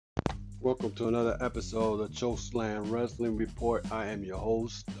Welcome to another episode of Chokeslam Wrestling Report. I am your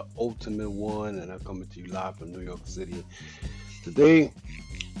host, the Ultimate One, and I'm coming to you live from New York City. Today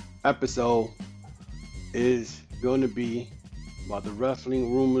episode is going to be about the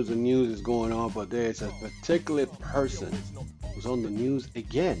wrestling rumors and news is going on, but there's a particular person who's on the news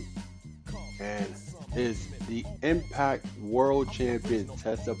again, and is the Impact World Champion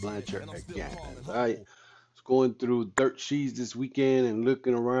Tessa Blanchard again. As I was going through dirt sheets this weekend and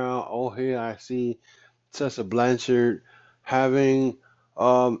looking around, oh here I see Tessa Blanchard having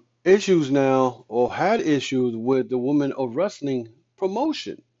issues now, or had issues with the Women of Wrestling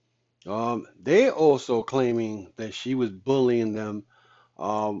promotion. They also claiming that she was bullying them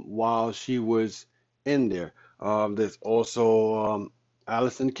while she was in there. There's also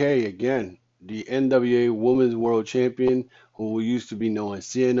Allison Kay, again, the NWA Women's World Champion, who used to be known as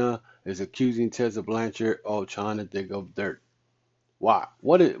Sienna, is accusing Tessa Blanchard of trying to dig up dirt. Why?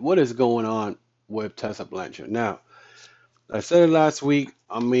 What is going on with Tessa Blanchard? Now, I said it last week.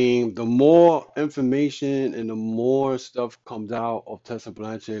 I mean, the more information and the more stuff comes out of Tessa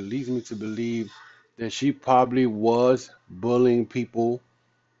Blanchard, it leads me to believe that she probably was bullying people.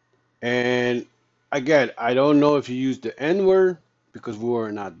 And again, I don't know if she used the N word because we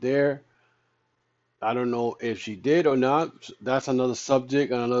were not there. I don't know if she did or not. That's another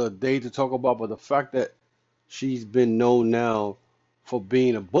subject and another day to talk about. But the fact that she's been known now for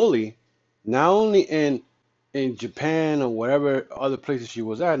being a bully, not only in Japan or whatever other places she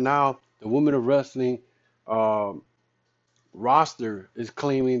was at. Now the Women of Wrestling um, roster is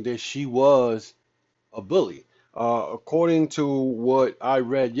claiming that she was a bully. According to what I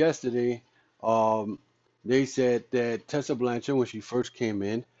read yesterday, um, they said that Tessa Blanchard, when she first came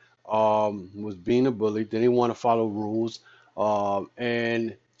in, was being a bully, didn't want to follow rules,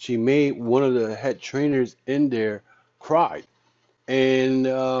 and she made one of the head trainers in there cry. And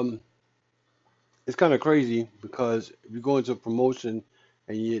it's kind of crazy because if you go into a promotion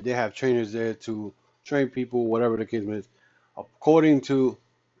and they have trainers there to train people, whatever the case is, according to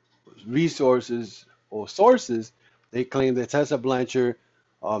resources or sources, they claim that Tessa Blanchard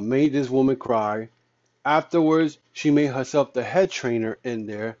made this woman cry. Afterwards, she made herself the head trainer in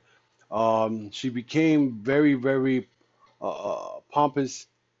there. She became very, very pompous,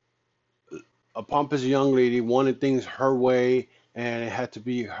 a pompous young lady, wanted things her way, and it had to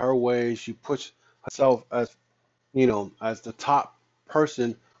be her way. She pushed herself as as the top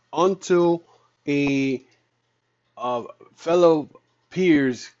person until a uh, fellow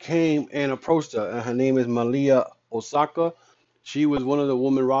peers came and approached her, and her name is Malia Osaka. She was one of the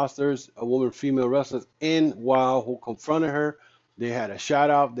women rosters, a woman female wrestlers in WoW who confronted her. They had a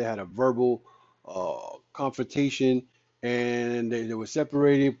shout out, they had a verbal confrontation, and they were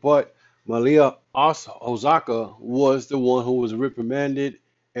separated. But Malia Osaka was the one who was reprimanded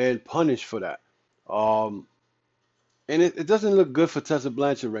and punished for that. Um, and it doesn't look good for Tessa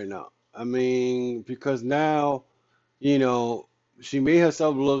Blanchard right now. I mean, because now, you know, she made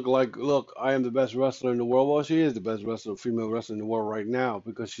herself look like, look, I am the best wrestler in the world. Well, she is the best wrestler, female wrestler in the world right now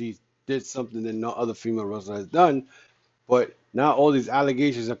because she did something that no other female wrestler has done. But now all these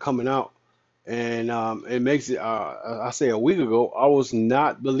allegations are coming out, and it makes it. I say a week ago, I was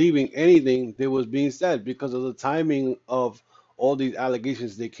not believing anything that was being said because of the timing of all these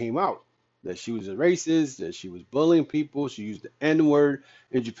allegations that came out. That she was a racist, that she was bullying people, she used the N word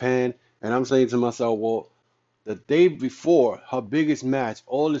in Japan, and I'm saying to myself, well, the day before her biggest match,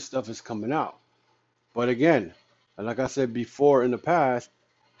 all this stuff is coming out. But again, and like I said before in the past,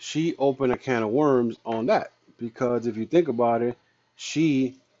 she opened a can of worms on that because if you think about it,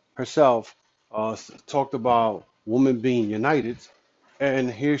 she herself talked about women being united,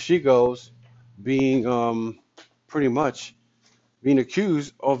 and here she goes being pretty much being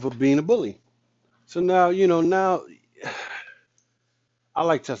accused of being a bully. So now, now I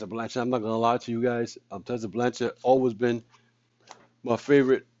like Tessa Blanchard. I'm not gonna lie to you guys. Tessa Blanchard always been my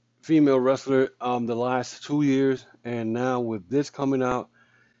favorite female wrestler the last 2 years, and now with this coming out,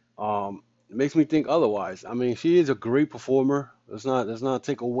 it makes me think otherwise. I mean, she is a great performer. Let's not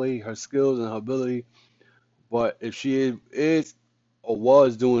take away her skills and her ability, but if she is or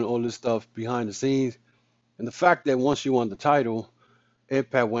was doing all this stuff behind the scenes, and the fact that once she won the title,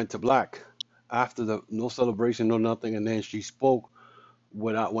 Impact went to black after the no celebration, no nothing, and then she spoke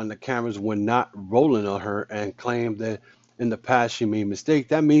without when the cameras were not rolling on her and claimed that in the past she made mistakes,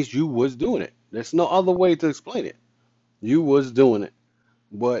 that means you was doing it. There's no other way to explain it. You was doing it.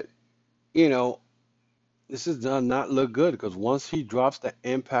 But, you know, this does not look good because once he drops the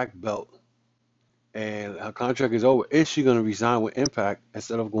Impact belt and her contract is over, is she going to resign with Impact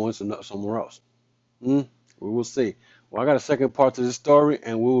instead of going somewhere else? Hmm? We will see. Well, I got a second part to this story,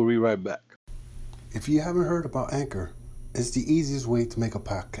 and we will be right back. If you haven't heard about Anchor, it's the easiest way to make a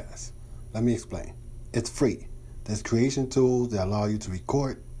podcast. Let me explain. It's free. There's creation tools that allow you to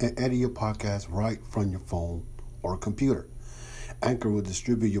record and edit your podcast right from your phone or computer. Anchor will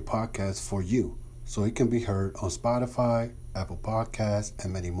distribute your podcast for you so it can be heard on Spotify, Apple Podcasts,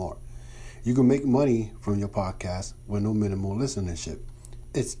 and many more. You can make money from your podcast with no minimal listenership.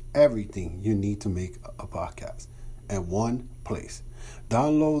 It's everything you need to make a podcast in one place.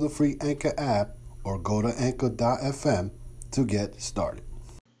 Download the free Anchor app or go to anchor.fm to get started.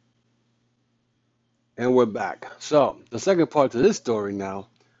 And we're back. So, the second part to this story now,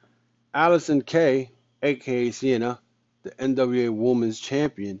 Allison Kay, aka Sienna, the NWA Women's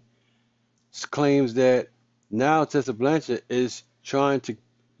Champion, claims that now Tessa Blanchard is trying to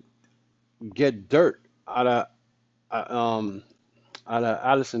get dirt uh, um, out of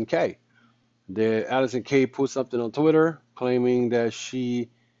Allison Kay. The Allison Kay put something on Twitter claiming that she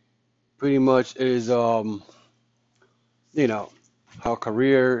pretty much is, you know, her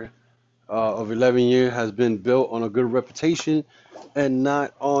career of 11 years has been built on a good reputation and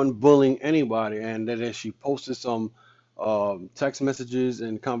not on bullying anybody. And then she posted some text messages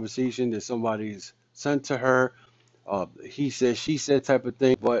and conversation that somebody's sent to her. He said, she said type of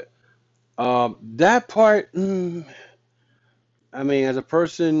thing. But that part, I mean, as a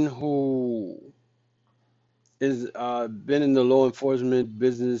person who is been in the law enforcement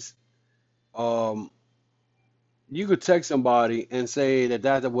business, um, you could text somebody and say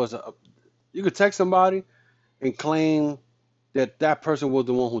that was a. You could text somebody and claim that that person was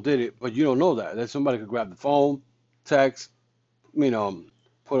the one who did it, but you don't know that. That somebody could grab the phone, text, you know,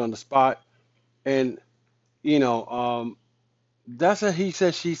 put on the spot, and you know, that's a he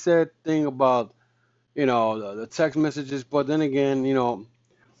said she said thing about the text messages. But then again,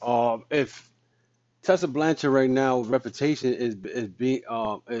 if Tessa Blanchard right now reputation is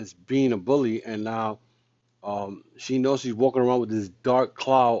being a bully, and now she knows she's walking around with this dark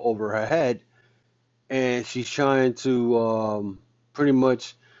cloud over her head, and she's trying to pretty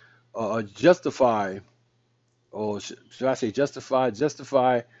much justify, or should I say justify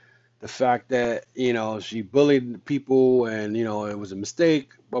the fact that she bullied people and it was a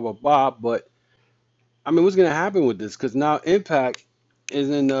mistake, blah blah blah. But I mean, what's gonna happen with this? Because now Impact is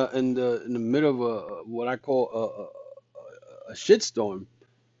in the middle of a what I call a shitstorm,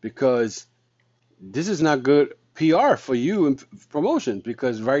 because this is not good PR for you and promotion,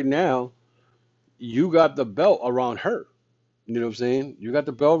 because right now you got the belt around her. You know what I'm saying? You got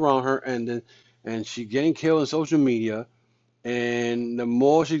the belt around her, and she getting killed on social media. And the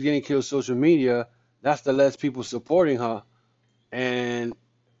more she's getting killed on social media, that's the less people supporting her, and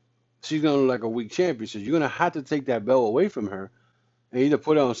she's gonna look like a weak champion. So you're gonna have to take that belt away from her and either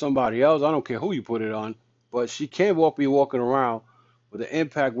put it on somebody else. I don't care who you put it on, but she can't be walking around with the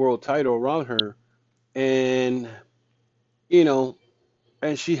Impact World title around her, and you know,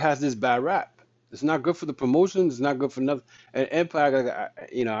 and she has this bad rap. It's not good for the promotion. It's not good for nothing. And Impact,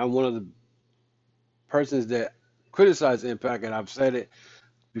 like, I'm one of the persons that criticize Impact, and I've said it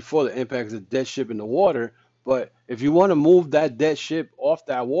before, the Impact is a dead ship in the water. But if you want to move that dead ship off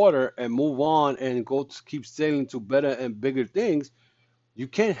that water and move on and go to keep sailing to better and bigger things, you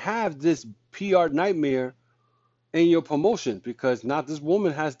can't have this PR nightmare in your promotion, because now this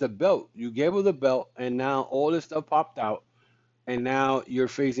woman has the belt. You gave her the belt, and now all this stuff popped out, and now you're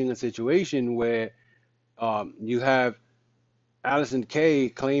facing a situation where you have Allison Kay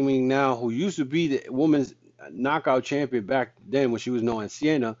claiming now, who used to be the women's knockout champion back then when she was known as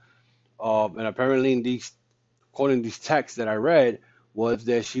Sienna, and apparently in these, according to these texts that I read, was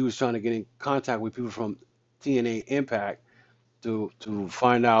that she was trying to get in contact with people from TNA Impact to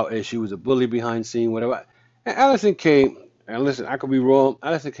find out if she was a bully behind scene, whatever. And Allison Kay, and listen, I could be wrong.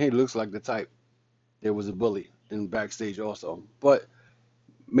 Allison Kay looks like the type that was a bully in backstage also, but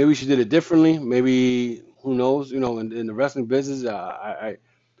maybe she did it differently. Maybe, who knows? In the wrestling business, I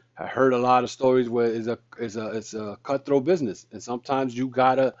heard a lot of stories where it's a cutthroat business, and sometimes you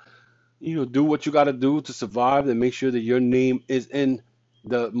gotta do what you gotta do to survive and make sure that your name is in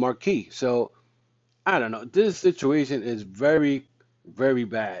the marquee. So I don't know. This situation is very, very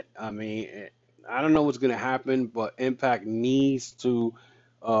bad. I mean, I don't know what's gonna happen, but Impact needs to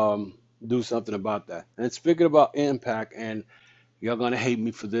do something about that. And speaking about Impact, and you're gonna hate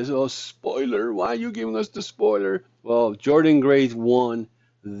me for this. Oh, spoiler! Why are you giving us the spoiler? Well, Jordan Grace won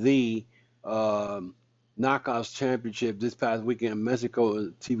the um, Knockouts Championship this past weekend in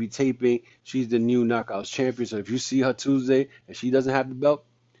Mexico TV taping. She's the new Knockouts champion. So if you see her Tuesday and she doesn't have the belt,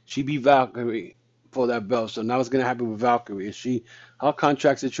 she beat Valkyrie for that belt. So now what's gonna happen with Valkyrie? Her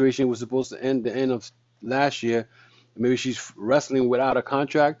contract situation was supposed to end the end of last year, Maybe she's wrestling without a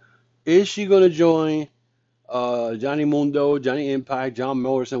contract. Is she gonna join Johnny Mundo, Johnny Impact, John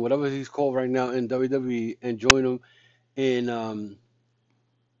Morrison, whatever he's called right now in WWE, and join him in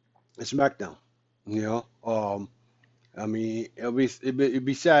SmackDown? You know, I mean, it'd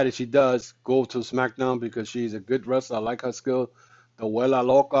be sad if she does go to SmackDown because she's a good wrestler. I like her skill. The Huela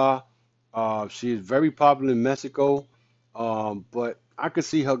Loca. She's very popular in Mexico. But I could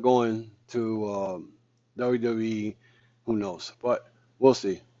see her going to WWE. Who knows? But we'll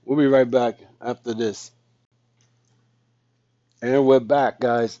see. We'll be right back after this. And we're back,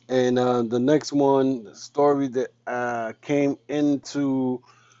 guys. And the next one, the story that came into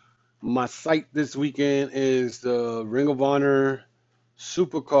my site this weekend is the Ring of Honor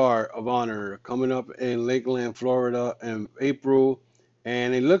Supercar of Honor coming up in Lakeland, Florida in April.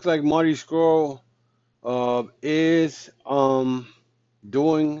 And it looks like Marty Scurll is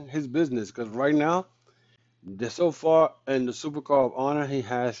doing his business because right now, so far in the Supercar of Honor, he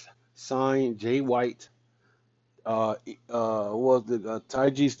has signed Jay White, was the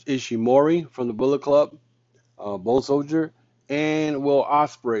Taiji Ishimori from the Bullet Club, Bone Soldier, and Will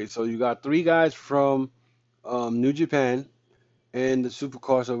Ospreay. So you got three guys from New Japan and the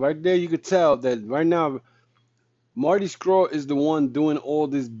Supercar. So right there, you could tell that right now Marty Scurll is the one doing all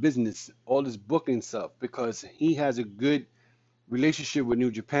this business, all this booking stuff, because he has a good relationship with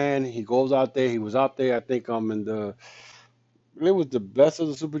New Japan. He goes out there. He was out there. I think in the it was the best of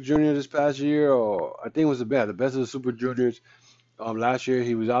the Super Junior this past year, or I think it was the best of the Super Juniors. Last year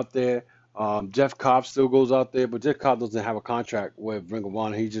he was out there. Jeff Cobb still goes out there, but Jeff Cobb doesn't have a contract with Ring of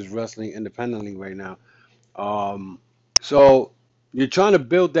Honor. He's just wrestling independently right now. Um, so you're trying to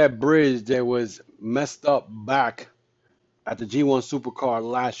build that bridge that was messed up back at the G1 Supercard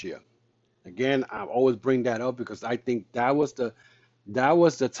last year. Again, I always bring that up because I think that was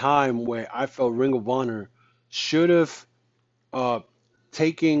the time where I felt Ring of Honor should have uh,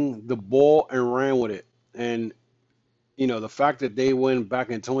 taken the ball and ran with it. And the fact that they went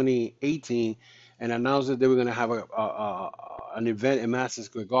back in 2018 and announced that they were going to have an event in Madison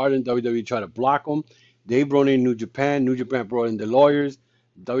Square Garden, WWE tried to block them. They brought in New Japan. New Japan brought in the lawyers.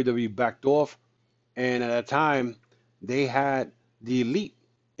 WWE backed off. And at that time, they had the Elite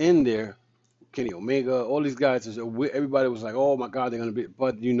in there, Kenny Omega, all these guys. And so everybody was like, "Oh my God, they're gonna be."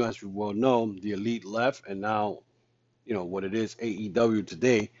 But as you well know, the Elite left, and now what it is AEW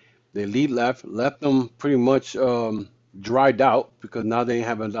today. The Elite left them pretty much dried out because now they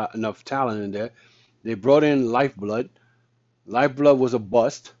have enough talent in there. They brought in Lifeblood. Lifeblood was a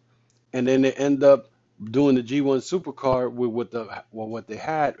bust, and then they end up doing the G1 Supercard with what they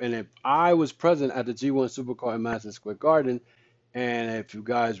had. And if I was present at the G1 Supercard in Madison Square Garden, and if you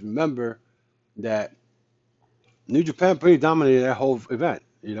guys remember that New Japan pretty dominated that whole event,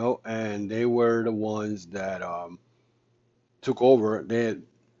 and they were the ones that took over.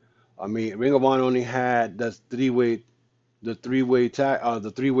 I mean, Ring of Honor only had the three-way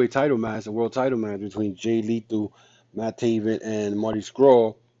title match, the world title match between Jay Lethal, Matt Taven, and Marty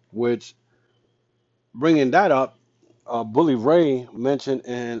Scurll. Which, bringing that up, Bully Ray mentioned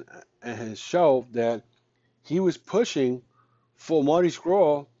in his show that he was pushing for Marty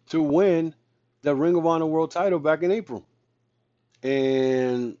Scurll to win the Ring of Honor world title back in April.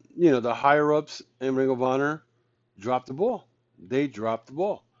 And, the higher ups in Ring of Honor dropped the ball. They dropped the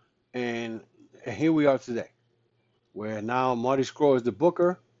ball. And here we are today, where now Marty Scurll is the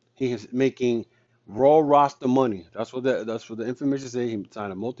booker. He is making raw roster money. That's what the information says. He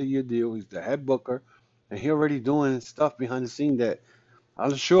signed a multi-year deal. He's the head booker, and he already doing stuff behind the scene that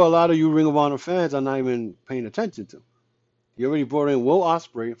I'm sure a lot of you Ring of Honor fans are not even paying attention to. He already brought in Will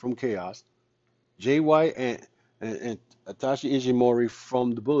Ospreay from Chaos, Jay White, and Atashi Ishimori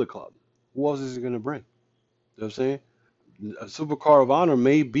from the Bullet Club. Who else is he gonna bring? You know what I'm saying? A Super Card of Honor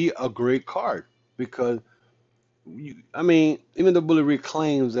may be a great card because I mean, even though Bully Ray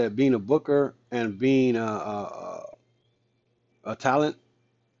claims that being a booker and being a talent,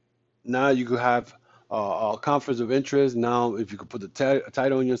 now you could have a conflict of interest. Now, if you could put the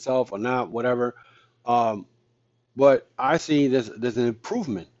title on yourself or not, whatever. Um, but I see there's an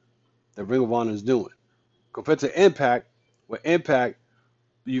improvement that Ring of Honor is doing compared to Impact. Where Impact,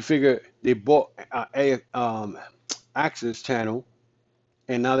 you figure they bought Access Channel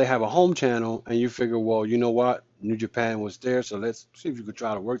and now they have a home channel, and you figure, well, you know what? New Japan was there, so let's see if you could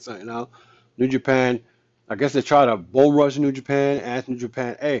try to work something out. New Japan, I guess they try to bull rush New Japan, ask New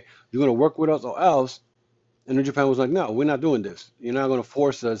Japan, hey, you're going to work with us or else? And New Japan was like, no, we're not doing this. You're not going to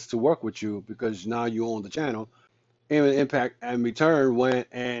force us to work with you because now you own the channel. And Impact, in return, went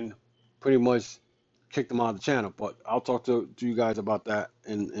and pretty much kicked them out of the channel. But I'll talk to you guys about that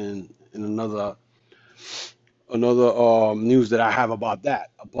in another another news that I have about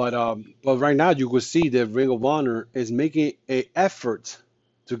that. But right now you could see that Ring of Honor is making a effort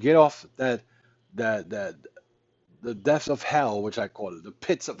to get off that the depths of hell, which I call it, the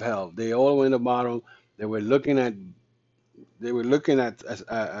pits of hell. They all the way in the bottom. They were looking at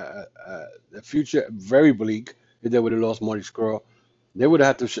the future very bleak if they would have lost Marty Scurll. They would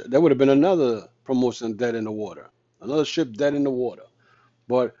have had to. There would have been another promotion dead in the water, another ship dead in the water.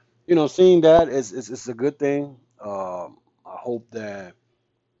 But seeing that is a good thing. I hope that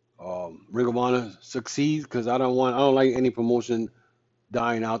Ring of Honor succeeds because I don't like any promotion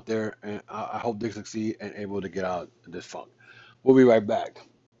dying out there, and I hope they succeed and able to get out of this funk. We'll be right back,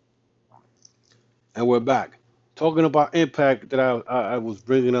 and we're back talking about Impact that I was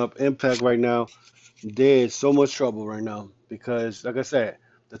bringing up. Impact right now, they're in so much trouble right now because, like I said,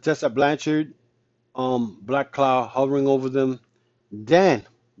 the Tessa Blanchard, Black Cloud hovering over them. Then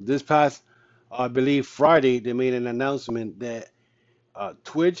this past, I believe Friday, they made an announcement that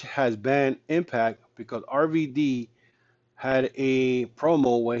Twitch has banned Impact because RVD had a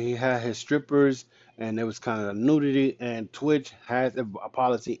promo where he had his strippers and there was kind of nudity, and Twitch has a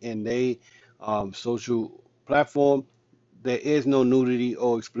policy in their social platform. There is no nudity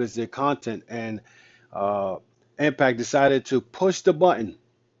or explicit content, and uh, Impact decided to push the button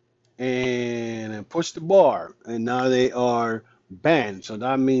and push the bar, and now they are banned. So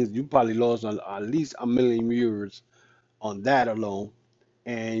that means you probably lost at least a million viewers on that alone.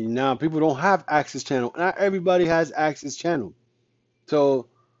 And now people don't have access channel. Not everybody has access channel. So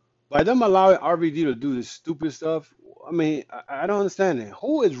by them allowing RVD to do this stupid stuff, I mean, I don't understand it.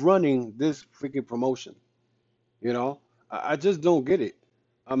 Who is running this freaking promotion? You know, I just don't get it.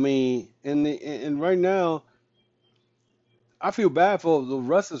 I mean, and right now, I feel bad for the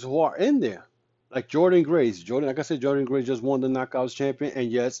wrestlers who are in there, like Jordan Grace. Jordan, like I said, Jordan Grace just won the Knockouts champion,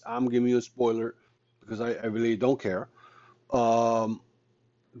 and yes, I'm giving you a spoiler because I really don't care. Um,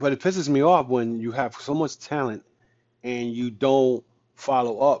 but it pisses me off when you have so much talent and you don't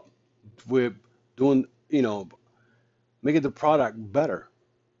follow up with doing, making the product better.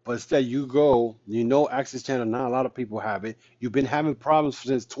 But instead, you go, Access Channel, not a lot of people have it. You've been having problems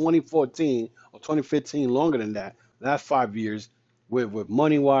since 2014 or 2015, longer than that, last 5 years, with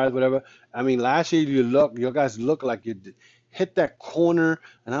money wise, whatever. I mean, last year your guys look like you hit that corner,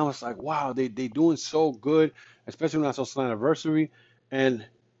 and I was like, wow, they doing so good, especially when I saw Slammiversary. And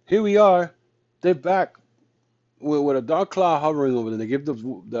here we are, they're back with a dark cloud hovering over them. They give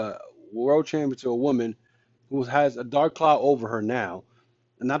the world champion to a woman who has a dark cloud over her now.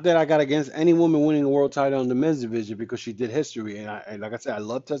 Not that I got against any woman winning a world title in the men's division because she did history, and like I said, I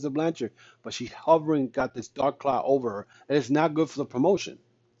love Tessa Blanchard, but she hovering got this dark cloud over her, and it's not good for the promotion.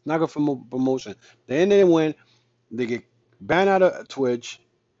 It's not good for promotion. Then they win, they get banned out of Twitch,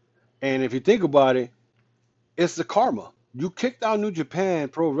 and if you think about it, it's the karma. You kicked out New Japan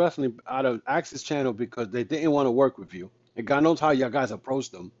Pro Wrestling out of Access Channel because they didn't want to work with you, and God knows how y'all guys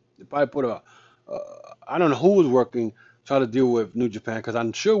approached them. They probably put uh, I don't know who was working try to deal with New Japan because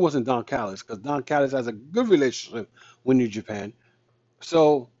I'm sure it wasn't Don Callis because Don Callis has a good relationship with New Japan.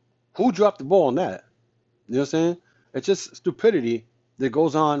 So who dropped the ball on that? You know what I'm saying? It's just stupidity that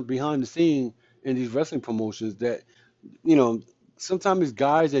goes on behind the scene in these wrestling promotions that, you know, sometimes these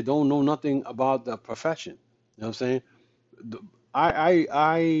guys that don't know nothing about the profession. You know what I'm saying? The-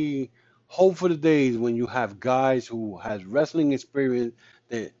 I hope for the days when you have guys who has wrestling experience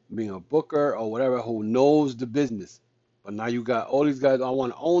that being a booker or whatever who knows the business. But now you got all these guys I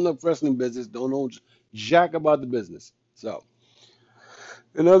want to own the wrestling business, don't know jack about the business. So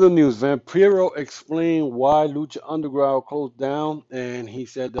in other news, Vampiro explained why Lucha Underground closed down, and he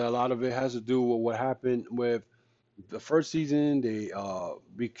said that a lot of it has to do with what happened with the first season. They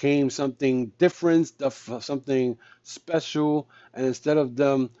became something different, something special, and instead of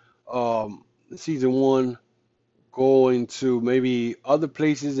them season one going to maybe other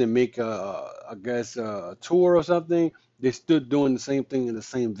places and make I guess a tour or something, they stood doing the same thing in the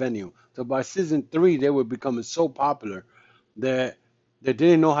same venue. So by season three, they were becoming so popular that they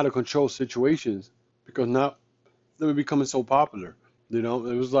didn't know how to control situations because now they were becoming so popular. It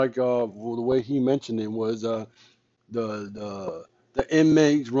was like well, the way he mentioned it was the the the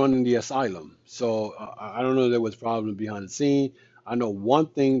inmates running the asylum. So I don't know if there was problems behind the scene. I know one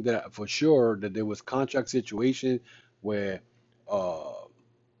thing that for sure that there was contract situation where uh,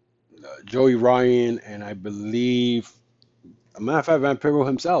 Joey Ryan and I believe, a matter of fact, Vampiro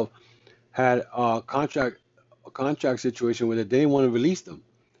himself had a contract situation where they didn't want to release them.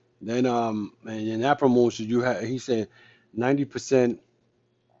 Then and in that promotion you had he said 90%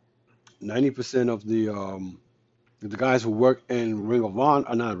 90% of the guys who work in Ring of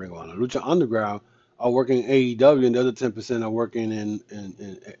Honor, not Ring of Honor, Lucha Underground are working in AEW, and the other 10% are working in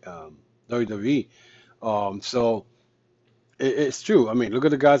WWE. So it's true. I mean, look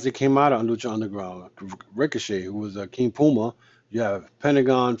at the guys that came out on Lucha Underground. Ricochet, who was King Puma. You have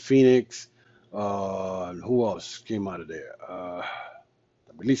Pentagon, Phoenix. Who else came out of there? I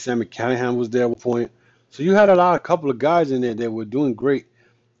believe Sammy Callahan was there at one point. So you had a couple of guys in there that were doing great.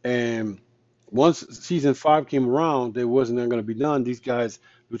 And once season 5 came around, there wasn't going to be done. These guys,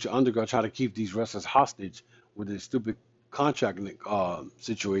 Lucha Underground, try to keep these wrestlers hostage with this stupid contract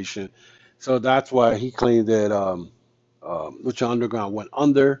situation. So that's why he claimed that Lucha Underground went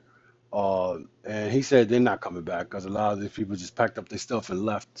under. And he said they're not coming back because a lot of these people just packed up their stuff and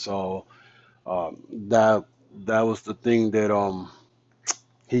left. So that was the thing that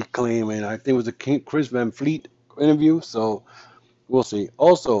he claimed, and I think it was a Chris Van Fleet interview. So we'll see.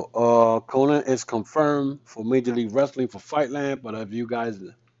 Also, Conan is confirmed for Major League Wrestling for Fightland. But if you guys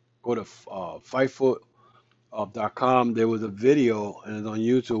go to fightfoot.com, there was a video and it's on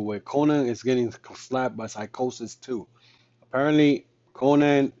YouTube where Conan is getting slapped by Psychosis too. Apparently,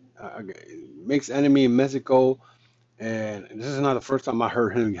 Conan makes enemy in Mexico, and this is not the first time I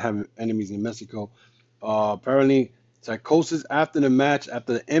heard him having enemies in Mexico. Apparently, Psychosis after the match,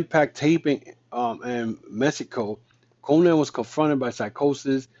 after the Impact taping in Mexico, Conan was confronted by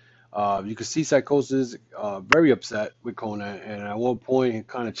Psychosis. You could see Psychosis very upset with Conan, and at one point he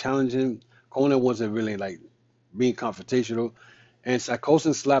kind of challenged him. Conan wasn't really like being confrontational, and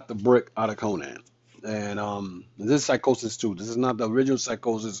Psychosis slapped the brick out of Conan. And this is Psychosis too. This is not the original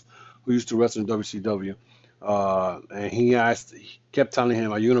Psychosis who used to wrestle in WCW. And he kept telling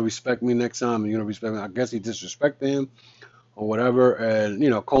him, "Are you gonna respect me next time? Are you gonna respect me?" I guess he disrespected him or whatever. And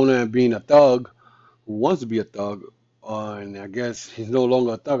Conan being a thug who wants to be a thug, and I guess he's no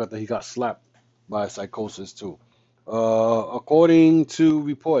longer a thug after he got slapped by Psychosis too. According to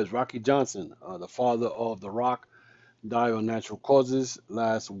reports, Rocky Johnson, the father of The Rock, died on natural causes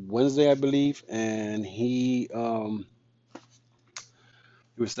last Wednesday, I believe, and he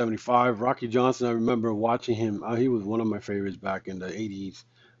was 75. Rocky Johnson, I remember watching him. He was one of my favorites back in the 80s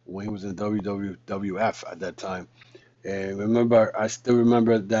when he was in WWF at that time. And remember, I still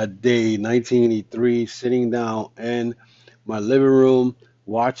remember that day, 1983, sitting down in my living room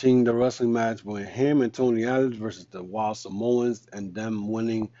watching the wrestling match with him and Tony Adams versus the Wild Samoans and them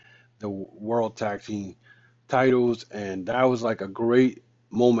winning the World Tag Team titles. And that was like a great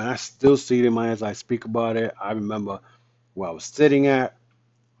moment. I still see it in my head as I speak about it. I remember where I was sitting at,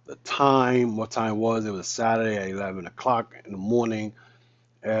 the time, what time it was. It was Saturday at 11 o'clock in the morning.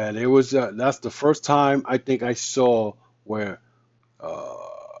 And it was, that's the first time I think I saw where uh,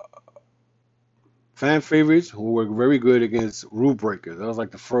 fan favorites who were very good against rule breakers. That was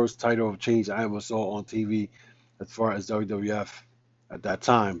like the first title of change I ever saw on TV as far as WWF at that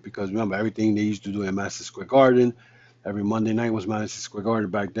time. Because remember, everything they used to do in Madison Square Garden, every Monday night was Madison Square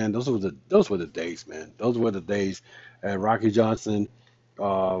Garden back then. Those were the days, man. Those were the days. And Rocky Johnson,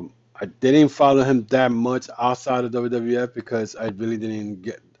 I didn't follow him that much outside of WWF because I really didn't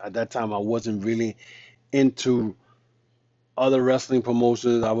get at that time. I wasn't really into other wrestling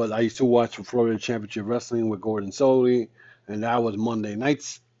promotions. I used to watch Florida Championship Wrestling with Gordon Soley, and that was Monday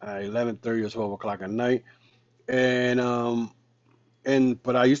nights at 11:30 or 12 o'clock at night. And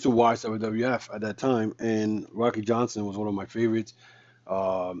but I used to watch WWF at that time, and Rocky Johnson was one of my favorites.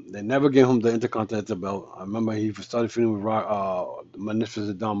 They never gave him the Intercontinental belt. I remember he started feuding with the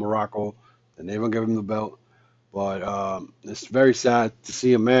Magnificent Don Morocco. They never gave him the belt. But it's very sad to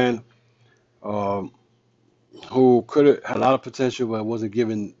see a man um, who could have had a lot of potential, but wasn't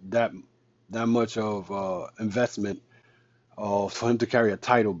given that much of investment for him to carry a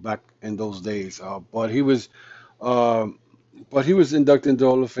title back in those days. Um, but he was inducted into the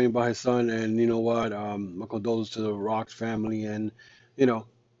Hall of Fame by his son, and you know what? My condolences to the Rocks family, and you know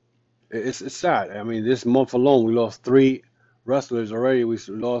it's sad. I mean, this month alone, we lost three wrestlers already. We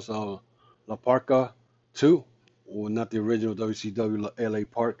lost La Parca, two, well, not the original WCW LA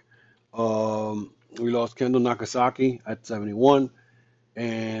Park. We lost Kendall Nakasaki at 71,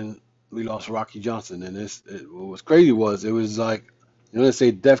 and we lost Rocky Johnson. And what was crazy was it was like, they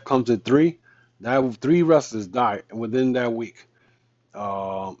say death comes in three. That three wrestlers died within that week,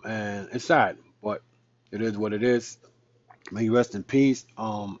 and it's sad, but it is what it is. May you rest in peace.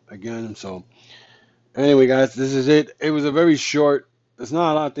 Again, so anyway, guys, this is it. It was a very short. There's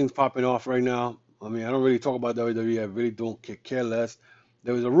not a lot of things popping off right now. I mean, I don't really talk about WWE. I really don't care less.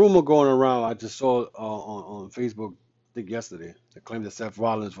 There was a rumor going around. I just saw on Facebook, I think yesterday, that claimed that Seth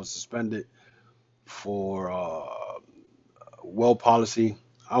Rollins was suspended for well policy.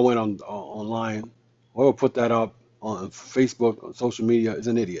 I went on online. Whoever put that up on Facebook, on social media, is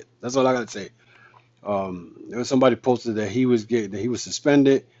an idiot. That's all I gotta say. There was somebody posted that he was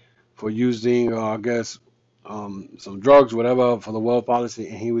suspended for using, I guess, some drugs, whatever, for the well policy,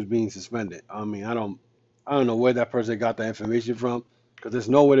 and he was being suspended. I mean, I don't know where that person got that information from, because there's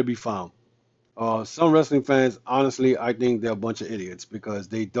nowhere to be found. Some wrestling fans, honestly, I think they're a bunch of idiots because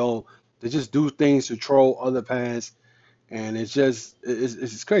they just do things to troll other fans, and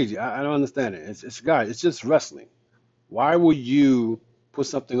it's crazy. I don't understand it. Guys, it's just wrestling. Why would you put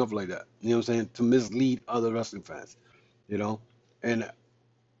something up like that? You know what I'm saying? To mislead other wrestling fans, you know? And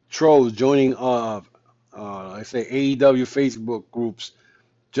trolls joining I say AEW Facebook groups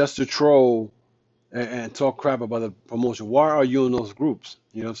just to troll and talk crap about the promotion. Why are you in those groups?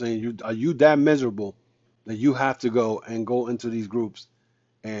 You know what I'm saying? Are you that miserable that you have to go into these groups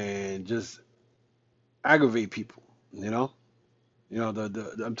and just aggravate people, you know?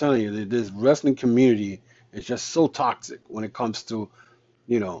 I'm telling you, this wrestling community is just so toxic when it comes to,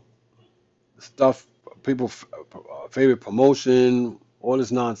 you know, stuff, people favorite promotion, all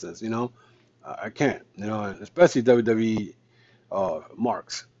this nonsense, you know. I can't, you know, and especially WWE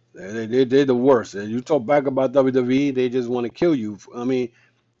marks. They're the worst. And you talk back about WWE, they just want to kill you. I mean,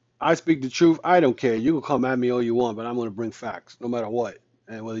 I speak the truth. I don't care. You can come at me all you want, but I'm going to bring facts no matter what.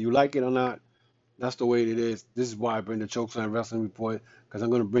 And whether you like it or not, that's the way it is. This is why I bring the Chokeslam Wrestling Report, because I'm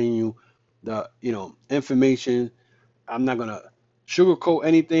going to bring you the, information. I'm not gonna sugarcoat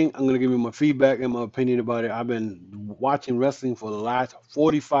anything. I'm gonna give you my feedback and my opinion about it. I've been watching wrestling for the last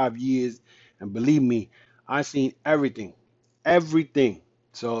 45 years, and believe me, I've seen everything, everything.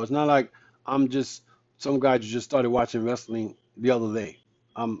 So it's not like I'm just some guy who just started watching wrestling the other day.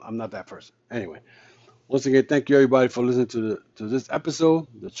 I'm not that person. Anyway, once again, thank you everybody for listening to this episode,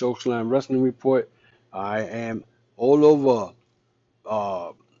 the Chokeslam Wrestling Report. I am all over.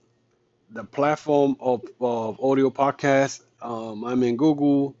 The platform of audio podcast. I'm in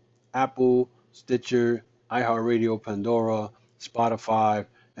Google, Apple, Stitcher, iHeartRadio, Pandora, Spotify,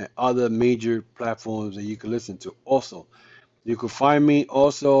 and other major platforms that you can listen to. Also, you can find me.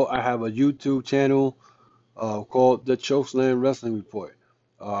 Also, I have a YouTube channel called The Chokeslam Wrestling Report.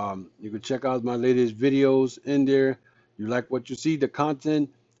 You can check out my latest videos in there. You like what you see, the content,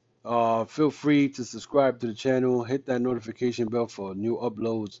 feel free to subscribe to the channel, hit that notification bell for new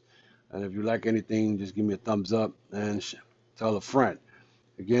uploads, and if you like anything, just give me a thumbs up and tell a friend.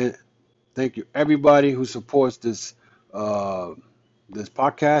 Again, thank you everybody who supports uh, this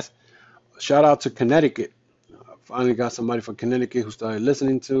podcast. Shout out to Connecticut. I finally got somebody from Connecticut who started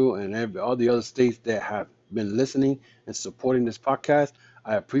listening to, and all the other states that have been listening and supporting this podcast.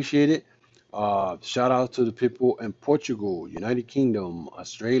 I appreciate it. Shout out to the people in Portugal, United Kingdom,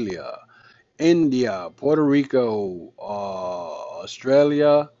 Australia, India, Puerto Rico,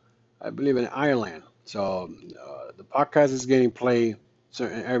 Australia, I believe in Ireland. So the podcast is getting played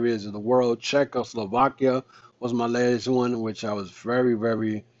certain areas of the world. Czechoslovakia was my latest one, which I was very,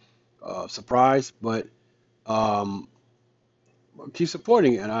 very surprised. But um, keep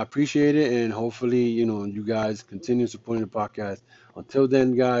supporting it, and I appreciate it. And hopefully, you guys continue supporting the podcast. Until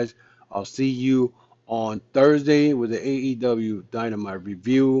then, guys, I'll see you on Thursday with the AEW Dynamite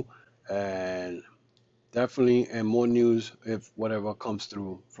review. And definitely, and more news if whatever comes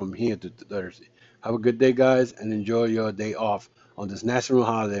through from here to Thursday. Have a good day, guys, and enjoy your day off on this national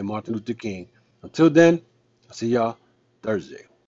holiday, Martin Luther King. Until then, I'll see y'all Thursday.